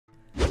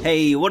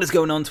Hey, what is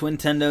going on,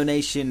 Twintendo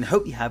Nation?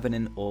 Hope you're having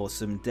an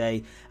awesome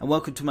day, and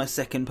welcome to my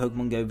second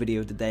Pokemon GO video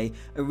of the day.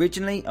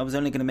 Originally, I was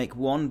only going to make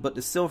one, but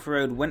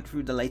TheSilphRoad went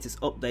through the latest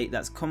update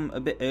that's come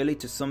a bit early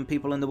to some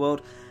people in the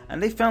world,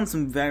 and they found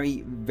some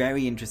very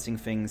interesting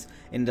things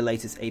in the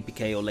latest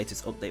APK or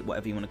latest update,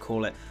 whatever you want to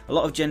call it. A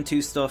lot of Gen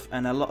 2 stuff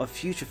and a lot of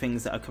future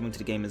things that are coming to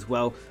the game as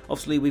well.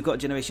 Obviously, we've got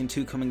Generation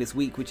 2 coming this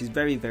week, which is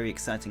very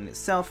exciting in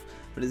itself,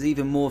 but there's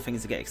even more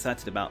things to get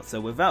excited about.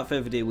 So without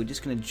further ado, we're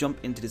just going to jump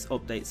into this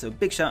update. So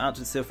big shout out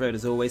to TheSilphRoad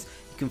as always.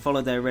 You can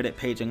follow their Reddit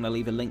page. I'm going to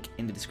leave a link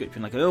in the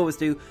description like I always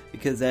do,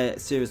 because they're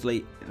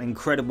seriously an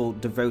incredible,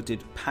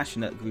 devoted,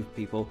 passionate group of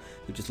people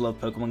who just love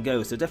Pokemon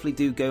GO. So definitely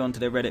do go onto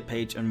their Reddit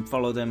page and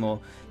follow them, or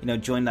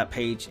join that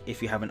page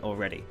if you haven't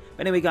already.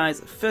 But anyway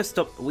guys, first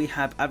up we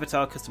have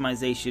avatar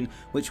customization,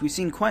 which we've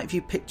seen quite a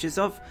few pictures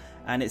of.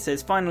 And it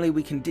says finally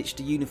we can ditch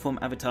the uniform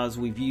avatars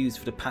we've used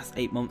for the past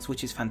 8 months,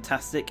 which is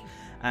fantastic.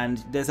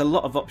 And there's a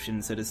lot of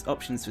options. So there's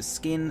options for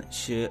skin,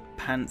 shirt,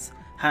 pants,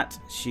 hat,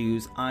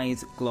 shoes,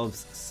 eyes,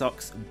 gloves,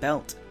 socks,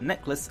 belt,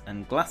 necklace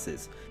and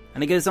glasses.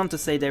 And it goes on to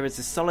say there is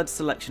a solid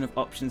selection of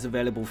options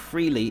available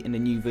freely in the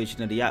new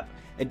version of the app.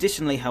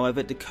 Additionally,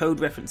 however, the code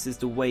references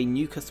the way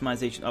new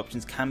customization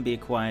options can be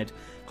acquired.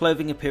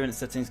 Clothing appearance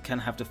settings can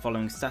have the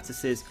following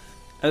statuses: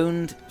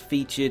 owned,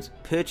 featured,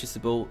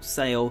 purchasable,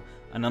 sale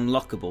and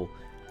unlockable.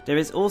 There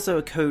is also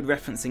a code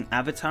referencing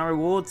avatar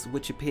rewards,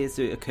 which appears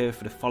to occur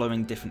for the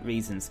following different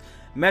reasons: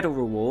 medal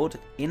reward,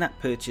 in-app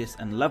purchase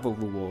and level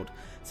reward.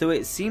 So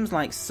it seems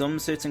like some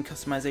certain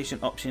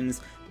customization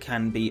options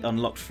can be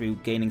unlocked through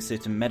gaining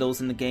certain medals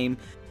in the game.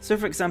 So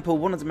for example,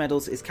 one of the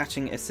medals is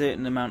catching a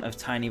certain amount of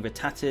tiny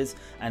Rattatas,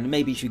 and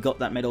maybe if you got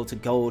that medal to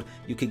gold,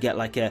 you could get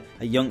like a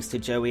youngster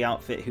Joey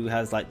outfit who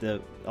has like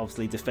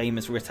obviously the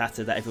famous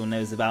Rattata that everyone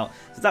knows about.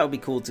 So that would be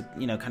cool to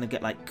kind of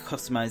get like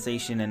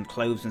customization and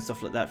clothes and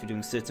stuff like that for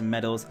doing certain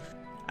medals.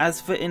 As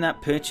for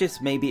in-app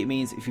purchase, maybe it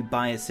means if you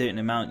buy a certain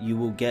amount you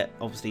will get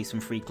obviously some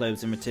free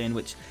clothes in return,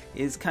 which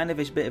is kind of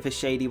a bit of a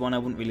shady one. I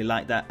wouldn't really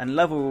like that. And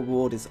level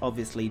reward is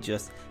obviously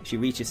just if you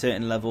reach a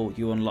certain level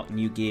you unlock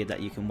new gear that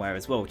you can wear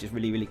as well, which is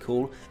really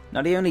cool.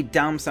 Now the only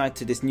downside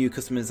to this new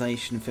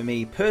customization for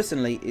me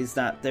personally is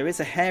that there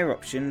is a hair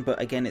option,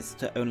 but again it's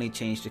to only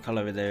change the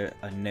colour. There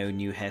are no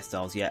new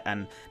hairstyles yet,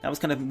 and that was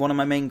kind of one of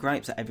my main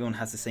gripes, that everyone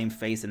has the same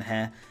face and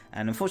hair,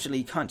 and unfortunately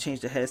you can't change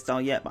the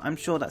hairstyle yet, but I'm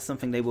sure that's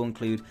something they will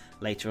include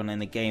later on in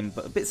the game.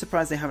 But a bit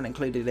surprised they haven't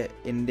included it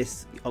in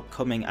this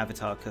upcoming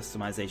avatar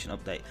customization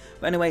update.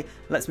 But anyway,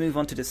 let's move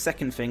on to the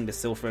second thing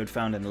TheSilphRoad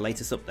found in the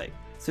latest update.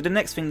 So the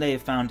next thing they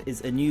have found is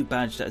a new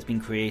badge that has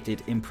been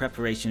created in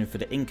preparation for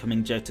the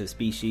incoming Johto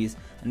species,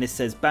 and this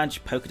says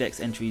badge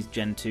Pokedex entries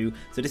Gen 2.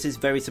 So this is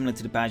very similar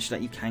to the badge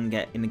that you can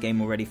get in the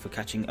game already for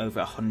catching over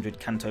 100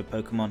 Kanto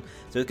Pokemon.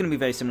 So it's going to be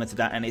very similar to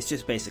that, and it's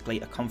just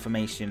basically a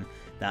confirmation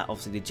that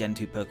obviously the Gen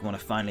 2 Pokemon are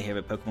finally here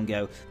at Pokemon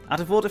GO. Out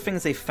of all the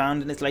things they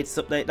found in this latest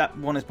update, that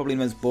one is probably the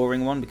most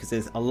boring one, because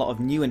there's a lot of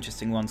new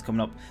interesting ones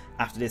coming up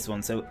after this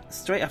one. So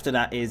straight after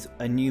that is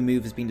a new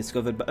move has been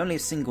discovered, but only a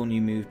single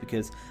new move,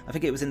 because I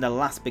think it was in the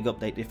last big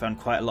update they found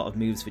quite a lot of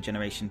moves for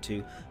Generation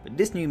 2. But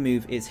this new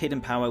move is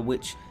Hidden Power,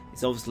 which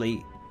is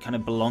obviously kind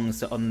of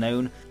belongs to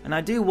Unknown, and I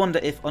do wonder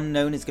if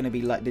Unknown is going to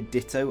be like the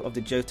ditto of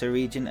the Johto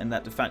region, and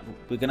that the fact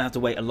we're going to have to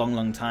wait a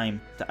long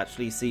time to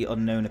actually see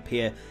Unknown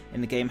appear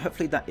in the game.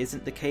 Hopefully that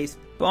isn't the case,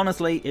 but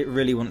honestly it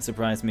really wouldn't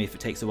surprise me if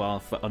it takes a while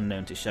for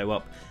Unknown to show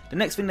up. The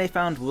next thing they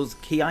found was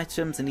key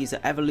items, and these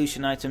are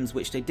evolution items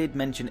which they did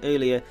mention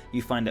earlier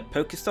you find at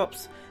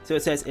Pokestops. So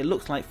it says it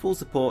looks like full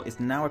support is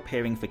now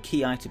appearing for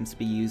key items to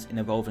be used in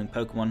evolving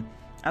Pokemon.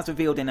 As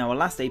revealed in our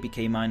last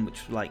APK mine,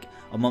 which was like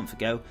a month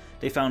ago,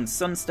 they found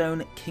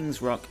Sunstone,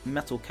 King's Rock,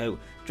 Metal Coat,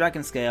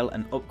 Dragon Scale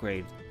and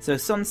Upgrade. So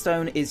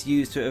Sunstone is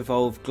used to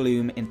evolve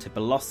Gloom into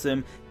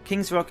Blossom,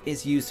 King's Rock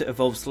is used to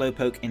evolve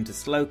Slowpoke into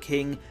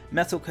Slowking,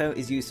 Metal Coat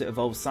is used to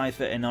evolve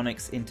Cypher and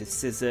Onyx into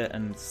Scizor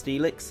and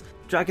Steelix,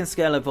 Dragon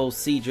Scale evolves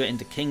Seadra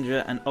into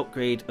Kingdra, and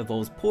Upgrade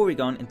evolves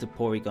Porygon into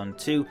Porygon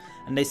 2,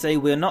 and they say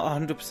we're not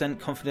 100%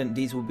 confident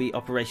these will be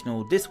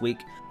operational this week,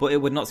 but it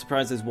would not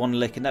surprise us one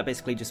lick, and that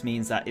basically just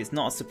means that it's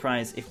not a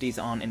surprise if these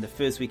aren't in the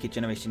first week of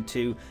Generation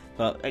 2,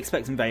 but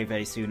expect them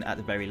very soon at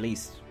the very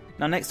least.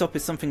 Now next up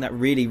is something that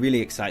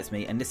really excites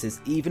me, and this is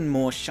even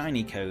more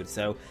shiny code.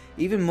 So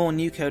even more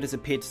new code has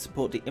appeared to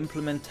support the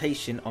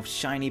implementation of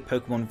shiny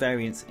Pokemon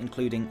variants,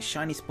 including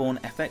Shiny Spawn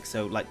FX.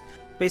 So like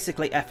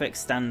basically FX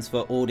stands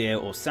for audio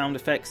or sound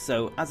effects.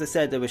 So as I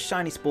said, there was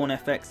Shiny Spawn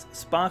FX,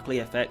 Sparkly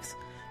FX,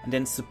 and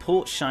then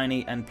Support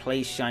Shiny and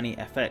Play Shiny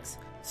FX.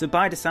 So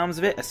by the sounds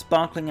of it, a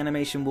sparkling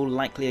animation will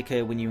likely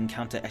occur when you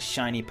encounter a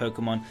shiny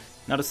Pokemon.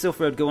 Now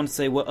TheSilphRoad go on to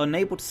say we're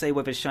unable to say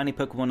whether shiny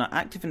Pokemon are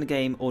active in the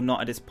game or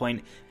not at this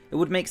point. It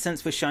would make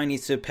sense for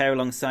shinies to appear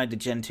alongside the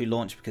Gen 2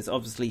 launch, because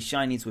obviously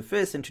shinies were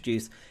first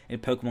introduced in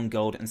Pokemon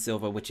Gold and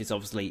Silver, which is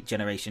obviously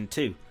Generation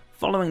 2.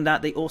 Following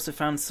that, they also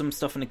found some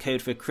stuff in the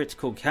code for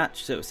Critical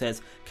Catch. So it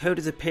says code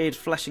has appeared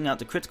fleshing out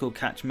the Critical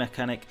Catch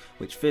mechanic,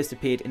 which first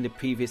appeared in the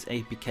previous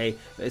APK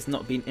but has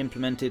not been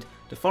implemented.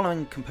 The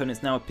following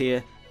components now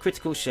appear: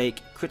 Critical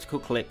Shake, Critical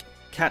Click,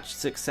 catch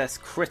success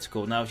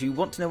critical. Now if you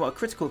want to know what a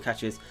critical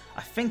catch is,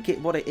 I think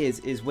what it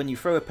is when you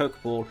throw a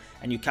Pokeball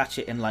and you catch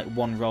it in like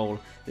one roll.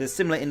 It's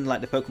similar in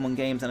like the Pokemon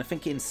games, and I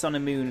think in Sun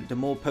and Moon, the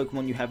more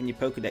Pokemon you have in your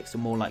Pokedex, the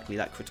more likely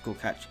that critical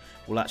catch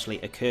will actually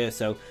occur.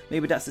 So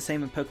maybe that's the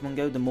same in Pokemon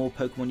GO, the more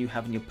Pokemon you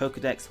have in your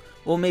Pokedex,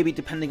 or maybe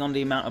depending on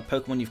the amount of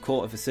Pokemon you've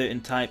caught of a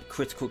certain type,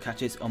 critical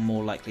catches are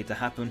more likely to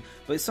happen.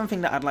 But it's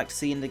something that I'd like to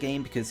see in the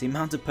game, because the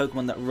amount of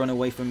Pokemon that run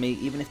away from me,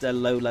 even if they're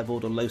low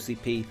leveled or low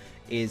CP,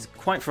 is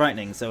quite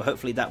frightening. So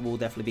hopefully that will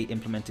definitely be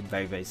implemented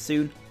very, very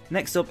soon.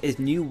 Next up is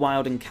new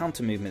wild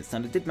encounter movements. Now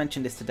I did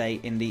mention this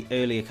today in the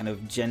earlier kind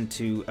of Gen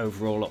 2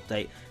 overall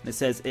update, and it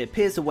says it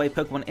appears the way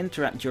Pokemon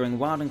interact during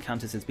wild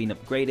encounters has been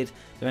upgraded.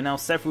 There are now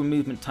several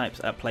movement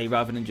types at play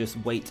rather than just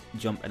wait,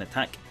 jump and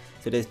attack.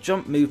 So there's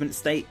jump movement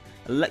state,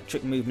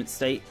 electric movement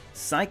state,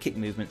 psychic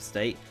movement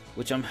state,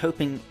 which I'm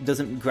hoping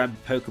doesn't grab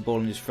the Pokeball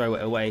and just throw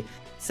it away.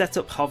 Set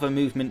up hover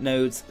movement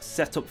nodes,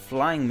 set up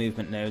flying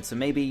movement nodes, so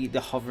maybe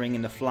the hovering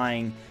and the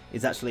flying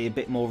is actually a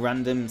bit more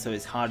random, so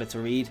it's harder to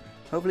read.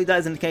 Hopefully that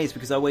isn't the case,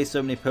 because I waste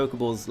so many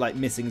Pokeballs like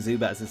missing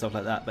Zubats and stuff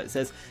like that. But it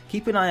says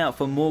keep an eye out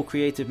for more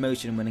creative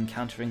motion when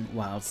encountering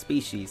wild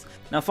species.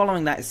 Now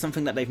following that is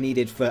something that they've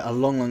needed for a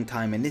long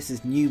time, and this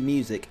is new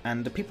music,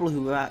 and the people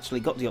who have actually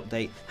got the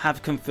update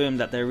have confirmed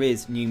that there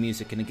is new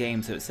music in the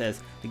game. So it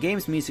says the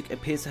game's music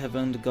appears to have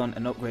undergone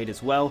an upgrade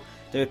as well.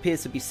 There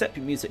appears to be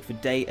separate music for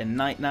day and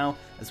night now,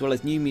 as well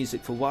as new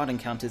music for wild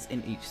encounters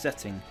in each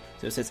setting.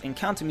 So it says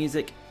encounter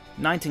music,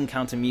 night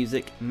encounter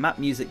music, map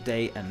music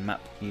day and map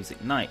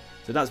music night.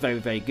 So that's very,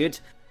 very good.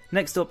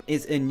 Next up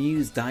is a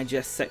news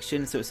digest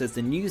section. So it says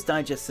the news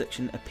digest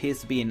section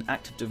appears to be in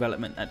active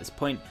development at this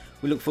point.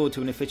 We look forward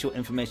to an official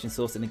information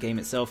source in the game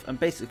itself, and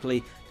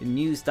basically the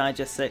news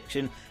digest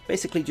section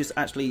basically just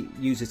actually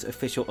uses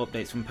official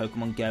updates from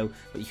Pokemon GO,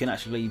 but you can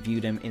actually view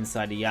them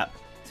inside the app.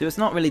 So it's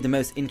not really the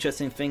most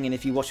interesting thing, and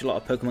if you watch a lot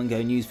of Pokemon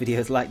GO news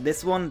videos like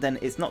this one, then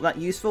it's not that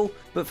useful.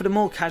 But for the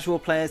more casual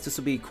players, this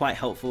will be quite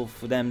helpful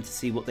for them to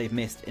see what they've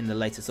missed in the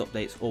latest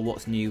updates or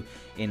what's new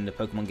in the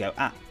Pokemon GO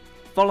app.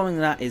 Following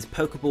that is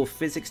Pokeball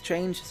physics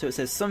change. So it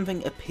says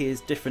something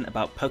appears different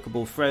about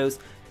Pokeball throws.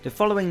 The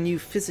following new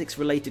physics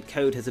related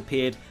code has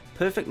appeared: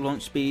 perfect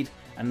launch speed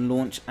and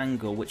launch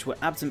angle, which were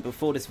absent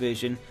before this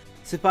version.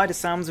 So by the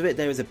sounds of it,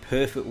 there is a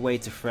perfect way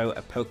to throw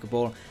a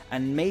Pokeball,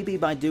 and maybe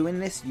by doing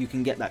this you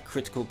can get that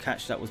critical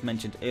catch that was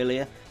mentioned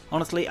earlier.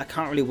 Honestly, I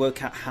can't really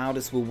work out how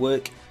this will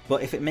work,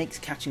 but if it makes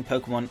catching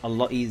Pokemon a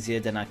lot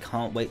easier, then I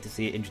can't wait to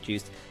see it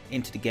introduced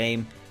into the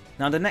game.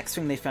 Now the next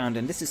thing they found,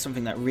 and this is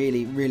something that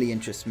really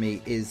interests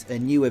me, is a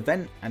new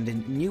event, and the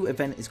new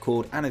event is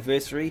called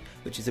Anniversary,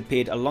 which has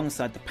appeared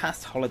alongside the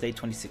past Holiday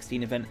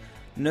 2016 event.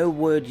 No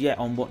word yet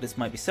on what this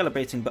might be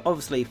celebrating, but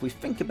obviously if we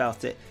think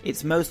about it,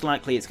 it's most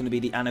likely it's going to be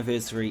the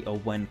anniversary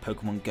of when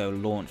Pokemon GO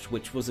launched,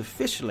 which was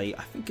officially,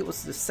 I think it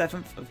was the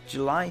 7th of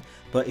July,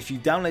 but if you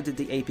downloaded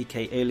the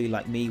APK early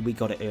like me, we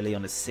got it early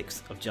on the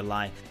 6th of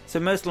July. So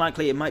most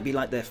likely it might be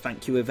like their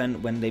thank you event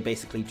when they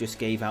basically just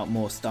gave out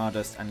more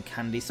Stardust and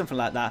candy, something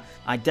like that.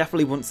 I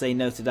definitely wouldn't say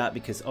no to that,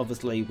 because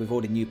obviously with all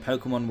the new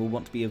Pokemon we'll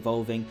want to be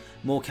evolving,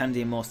 more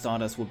candy and more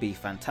Stardust would be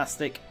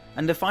fantastic.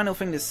 And the final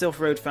thing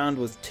TheSilphRoad found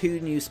was 2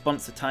 new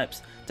sponsor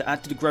types. To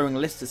add to the growing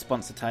list of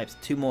sponsor types,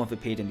 2 more have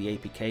appeared in the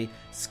APK: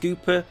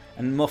 Scooper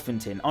and Muffin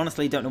Tin.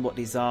 Honestly, don't know what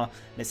these are,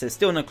 and it says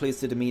still no clues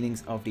to the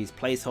meanings of these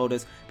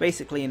placeholders.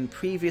 Basically, in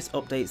previous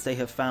updates they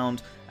have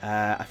found,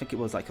 I think it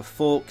was like a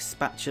fork,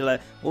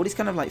 spatula, all these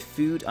kind of like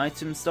food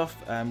item stuff.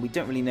 We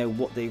don't really know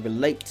what they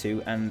relate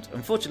to, and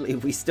unfortunately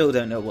we still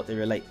don't know what they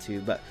relate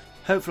to, but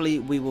hopefully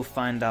we will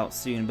find out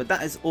soon. But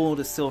that is all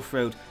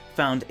TheSilphRoad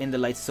found in the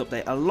latest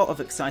update. A lot of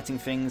exciting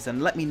things,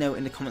 and let me know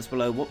in the comments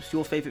below, what was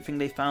your favourite thing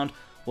they found?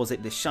 Was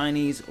it the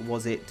shinies?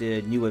 Was it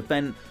the new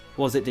event?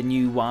 Was it the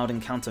new wild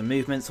encounter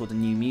movements or the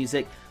new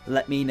music?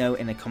 Let me know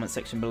in the comment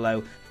section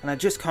below. And I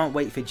just can't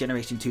wait for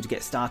Generation 2 to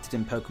get started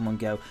in Pokemon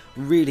GO.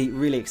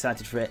 Really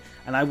excited for it,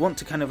 and I want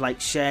to kind of like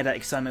share that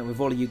excitement with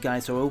all of you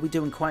guys. So we'll be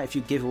doing quite a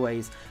few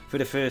giveaways for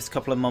the first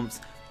couple of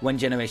months when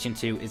Generation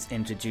 2 is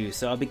introduced.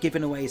 So I'll be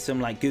giving away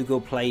some like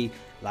Google Play,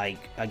 like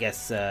I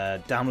guess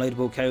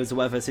downloadable codes or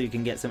whatever, so you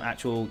can get some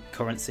actual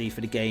currency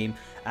for the game,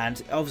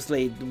 and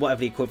obviously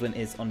whatever the equivalent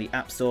is on the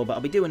App Store. But I'll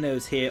be doing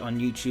those here on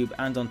YouTube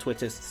and on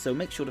Twitter, so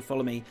make sure to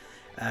follow me.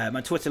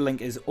 My Twitter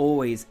link is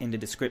always in the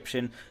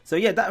description. So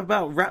yeah, that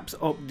about wraps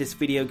up this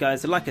video,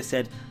 guys. So like I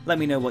said, let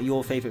me know what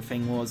your favourite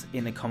thing was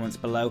in the comments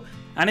below.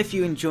 And if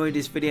you enjoyed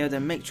this video,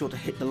 then make sure to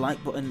hit the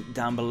like button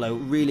down below.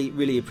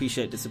 Really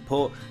appreciate the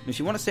support. And if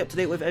you want to stay up to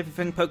date with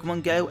everything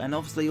Pokemon GO, and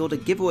obviously all the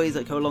giveaways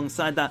that go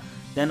alongside that,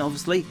 then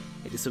obviously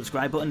hit the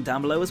subscribe button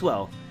down below as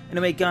well.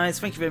 Anyway guys,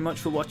 thank you very much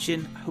for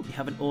watching. I hope you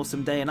have an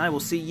awesome day, and I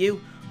will see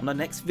you on the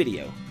next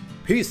video.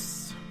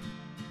 Peace!